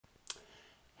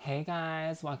Hey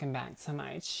guys, welcome back to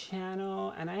my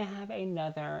channel, and I have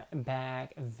another bag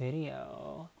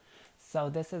video.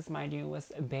 So this is my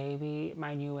newest baby,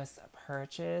 my newest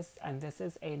purchase, and this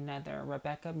is another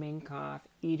Rebecca Minkoff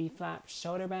Edie flap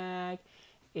shoulder bag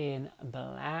in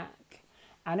black,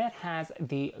 and it has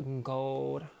the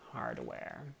gold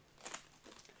hardware.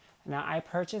 Now I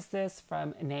purchased this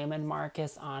from Neiman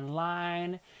Marcus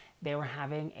online. They were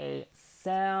having a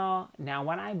sale. Now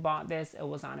when I bought this, it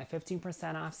was on a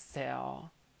 15% off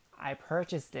sale. I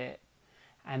purchased it,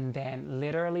 and then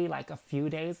literally like a few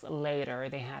days later,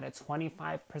 they had a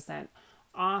 25%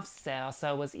 off sale.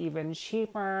 So it was even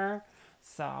cheaper.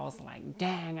 So I was like,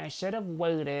 dang, I should have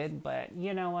waited, but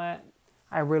you know what?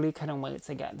 I really couldn't wait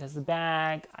to get this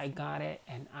bag. I got it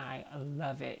and I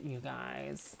love it, you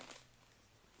guys.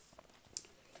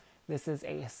 This is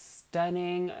a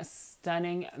stunning,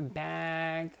 stunning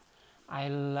bag. I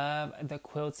love the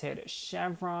quilted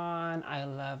chevron. I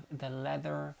love the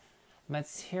leather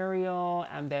material.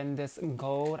 And then this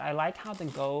gold. I like how the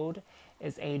gold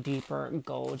is a deeper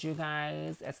gold, you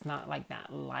guys. It's not like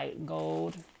that light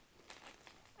gold.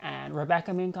 And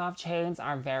Rebecca Minkoff chains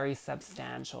are very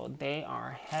substantial. They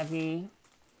are heavy.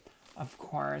 Of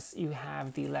course, you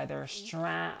have the leather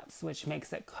straps, which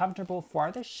makes it comfortable for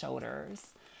the shoulders.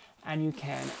 And you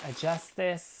can adjust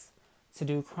this to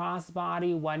do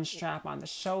crossbody, one strap on the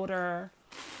shoulder,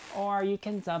 or you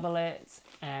can double it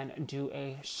and do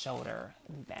a shoulder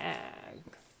bag.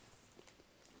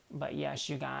 But yes,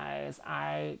 you guys,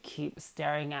 I keep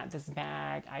staring at this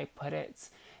bag. I put it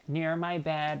near my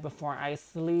bed before I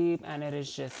sleep, and it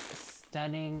is just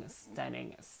stunning,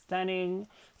 stunning, stunning.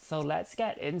 So let's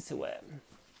get into it.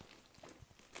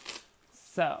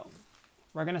 So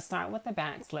we're going to start with the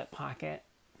back slip pocket.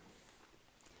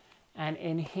 And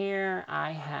in here,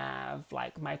 I have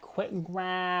like my quick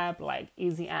grab, like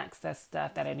easy access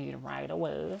stuff that I need right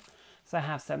away. So I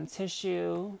have some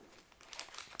tissue,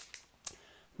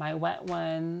 my wet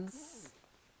ones,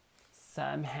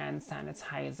 some hand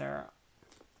sanitizer,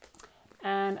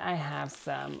 and I have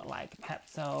some like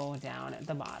Pepto down at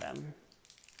the bottom.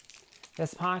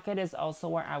 This pocket is also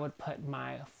where I would put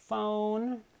my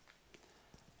phone.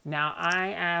 Now I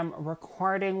am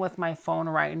recording with my phone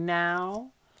right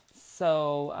now.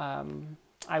 So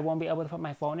I won't be able to put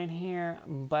my phone in here,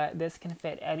 but this can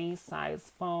fit any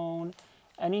size phone,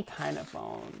 any kind of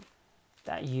phone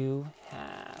that you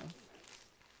have.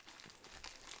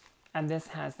 And this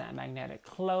has that magnetic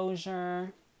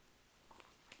closure.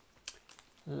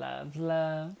 Love,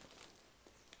 love.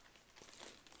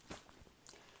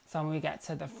 So when we get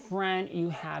to the front,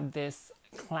 you have this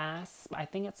clasp. I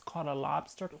think it's called a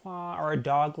lobster claw or a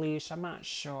dog leash. I'm not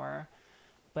sure.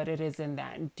 But it is in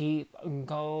that deep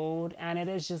gold, and it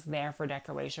is just there for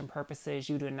decoration purposes.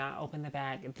 You do not open the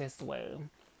bag this way.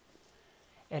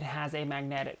 It has a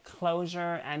magnetic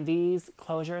closure, and these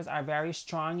closures are very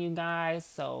strong, you guys,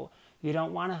 so you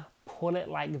don't want to pull it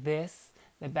like this.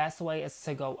 The best way is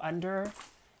to go under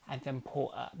and then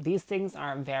pull up. These things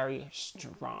are very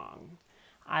strong.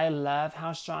 I love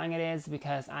how strong it is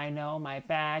because I know my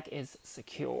bag is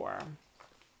secure.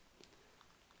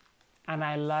 And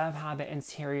I love how the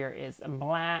interior is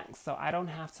black, so I don't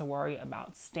have to worry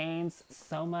about stains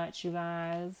so much, you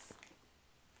guys.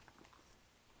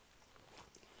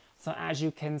 So as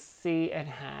you can see, it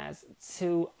has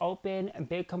two open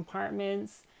big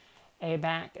compartments, a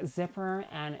back zipper,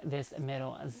 and this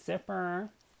middle zipper.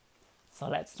 So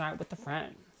let's start with the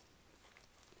front.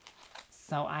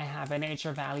 So I have a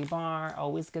Nature Valley bar.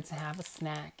 Always good to have a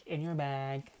snack in your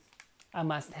bag. A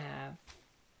must-have.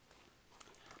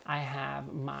 I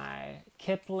have my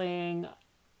Kipling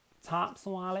Tops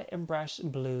wallet in brush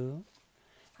blue.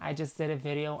 I just did a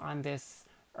video on this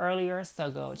earlier,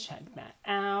 so go check that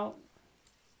out.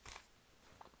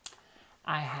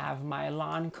 I have my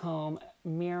Lancome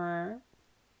mirror.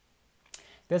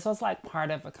 This was like part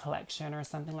of a collection or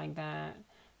something like that.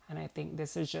 And I think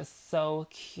this is just so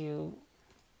cute.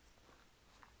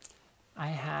 I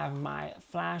have my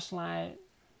flashlight.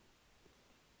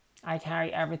 I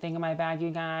carry everything in my bag,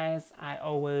 you guys. I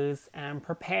always am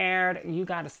prepared. You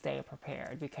got to stay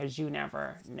prepared because you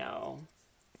never know.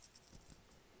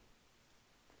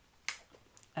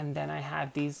 And then I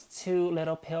have these two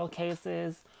little pill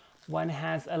cases. One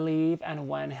has Aleve and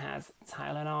one has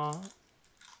Tylenol.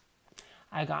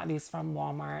 I got these from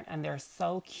Walmart and they're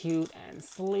so cute and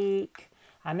sleek.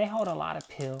 And they hold a lot of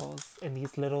pills in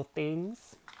these little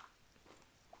things.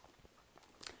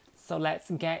 So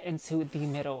let's get into the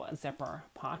middle zipper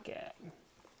pocket.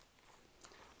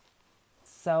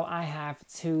 So I have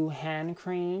two hand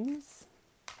creams,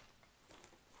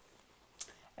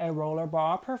 a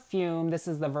rollerball perfume. This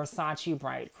is the Versace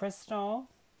Bright Crystal.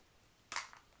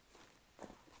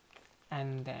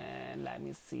 And then, let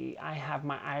me see, I have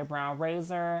my eyebrow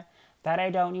razor that I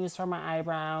don't use for my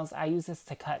eyebrows. I use this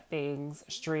to cut things,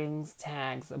 strings,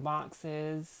 tags,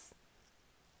 boxes,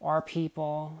 or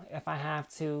people if I have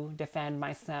to defend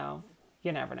myself.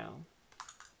 You never know.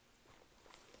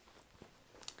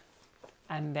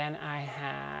 And then I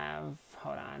have,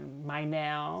 hold on, my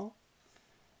nail.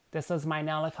 This was my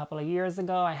nail a couple of years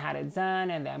ago. I had it done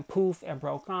and then poof, it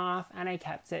broke off. And I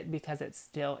kept it because it's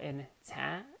still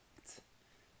intact.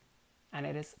 And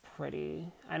it is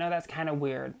pretty. I know that's kind of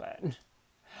weird, but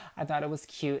I thought it was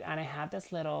cute. And I have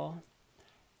this little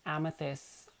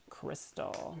amethyst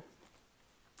crystal.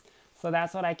 So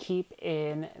that's what I keep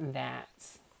in that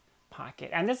pocket.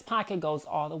 And this pocket goes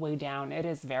all the way down. It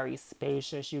is very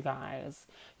spacious, you guys.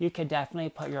 You could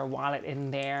definitely put your wallet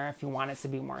in there if you want it to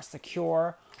be more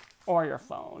secure, or your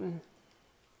phone.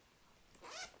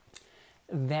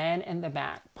 Then in the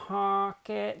back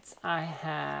pocket, I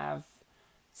have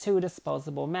 2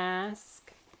 disposable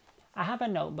masks. I have a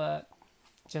notebook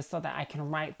just so that I can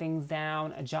write things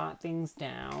down, jot things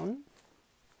down.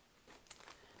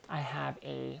 I have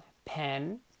a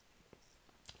pen.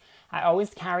 I always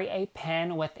carry a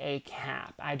pen with a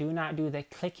cap. I do not do the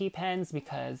clicky pens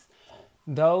because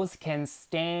those can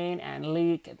stain and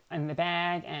leak in the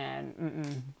bag,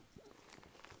 and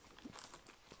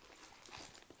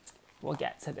we'll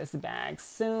get to this bag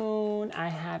soon. I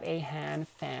have a hand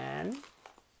fan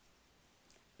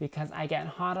because I get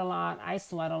hot a lot, I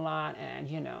sweat a lot, and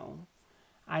you know,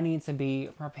 I need to be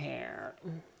prepared.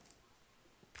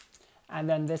 And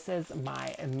then this is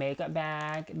my makeup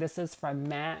bag. This is from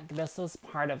MAC. This was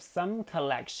part of some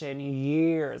collection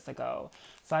years ago.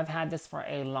 So I've had this for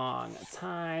a long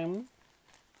time.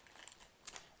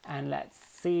 And let's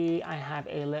see, I have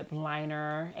a lip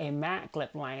liner, a MAC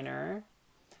lip liner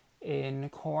in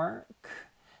cork.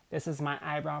 This is my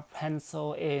eyebrow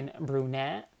pencil in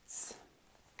brunette.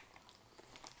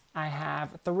 I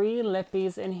have 3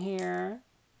 lippies in here.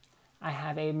 I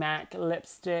have a MAC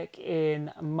lipstick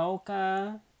in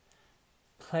Mocha,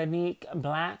 Clinique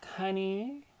Black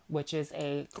Honey, which is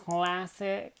a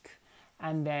classic,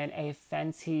 and then a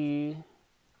Fenty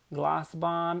Gloss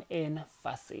Bomb in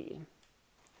Fussy.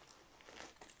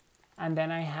 And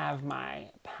then I have my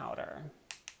powder.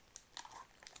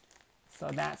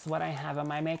 So that's what I have in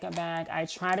my makeup bag. I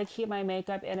try to keep my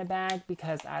makeup in a bag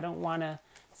because I don't want to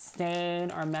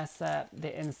stain or mess up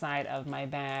the inside of my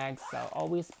bag, so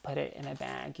always put it in a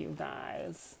bag, you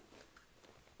guys.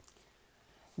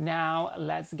 Now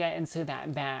let's get into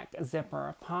that back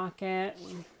zipper pocket.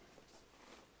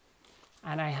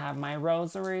 And I have my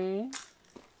rosary.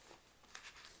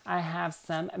 I have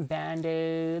some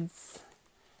band-aids,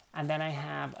 and then I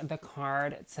have the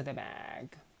card to the bag.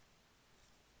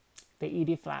 The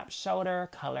Edie Flap shoulder,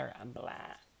 color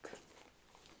black.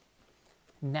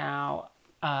 Now,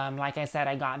 like I said,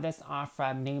 I got this off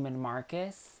from Neiman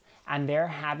Marcus, and they're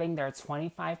having their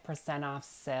 25% off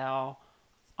sale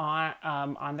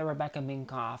on the Rebecca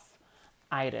Minkoff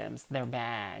items, their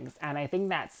bags. And I think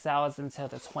that sells until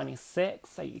the 26th,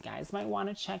 so you guys might want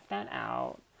to check that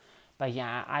out. But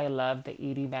yeah, I love the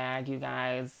Edie bag, you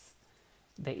guys.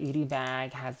 The Edie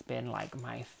bag has been like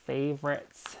my favorite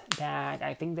bag.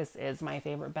 I think this is my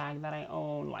favorite bag that I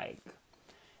own. Like,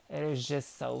 it is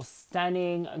just so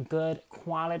stunning, good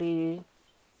quality,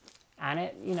 and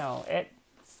it, you know,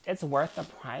 it's worth the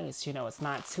price. You know, it's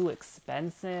not too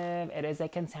expensive. It is a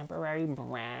contemporary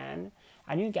brand,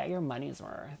 and you get your money's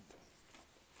worth.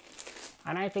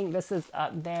 And I think this is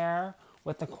up there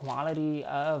with the quality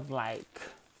of like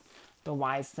the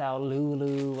YSL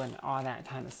Lulu and all that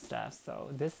kind of stuff. So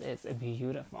this is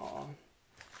beautiful.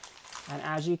 And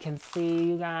as you can see,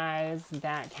 you guys,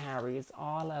 that carries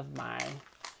all of my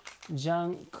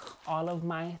junk, all of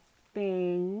my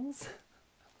things.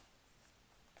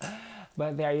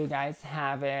 But there you guys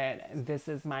have it. This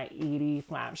is my Edie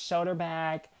Flap shoulder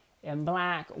bag in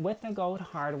black with the gold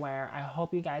hardware. I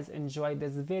hope you guys enjoyed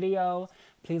this video.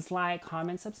 Please like,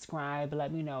 comment, subscribe.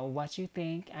 Let me know what you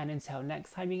think. And until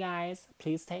next time, you guys,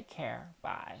 please take care.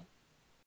 Bye.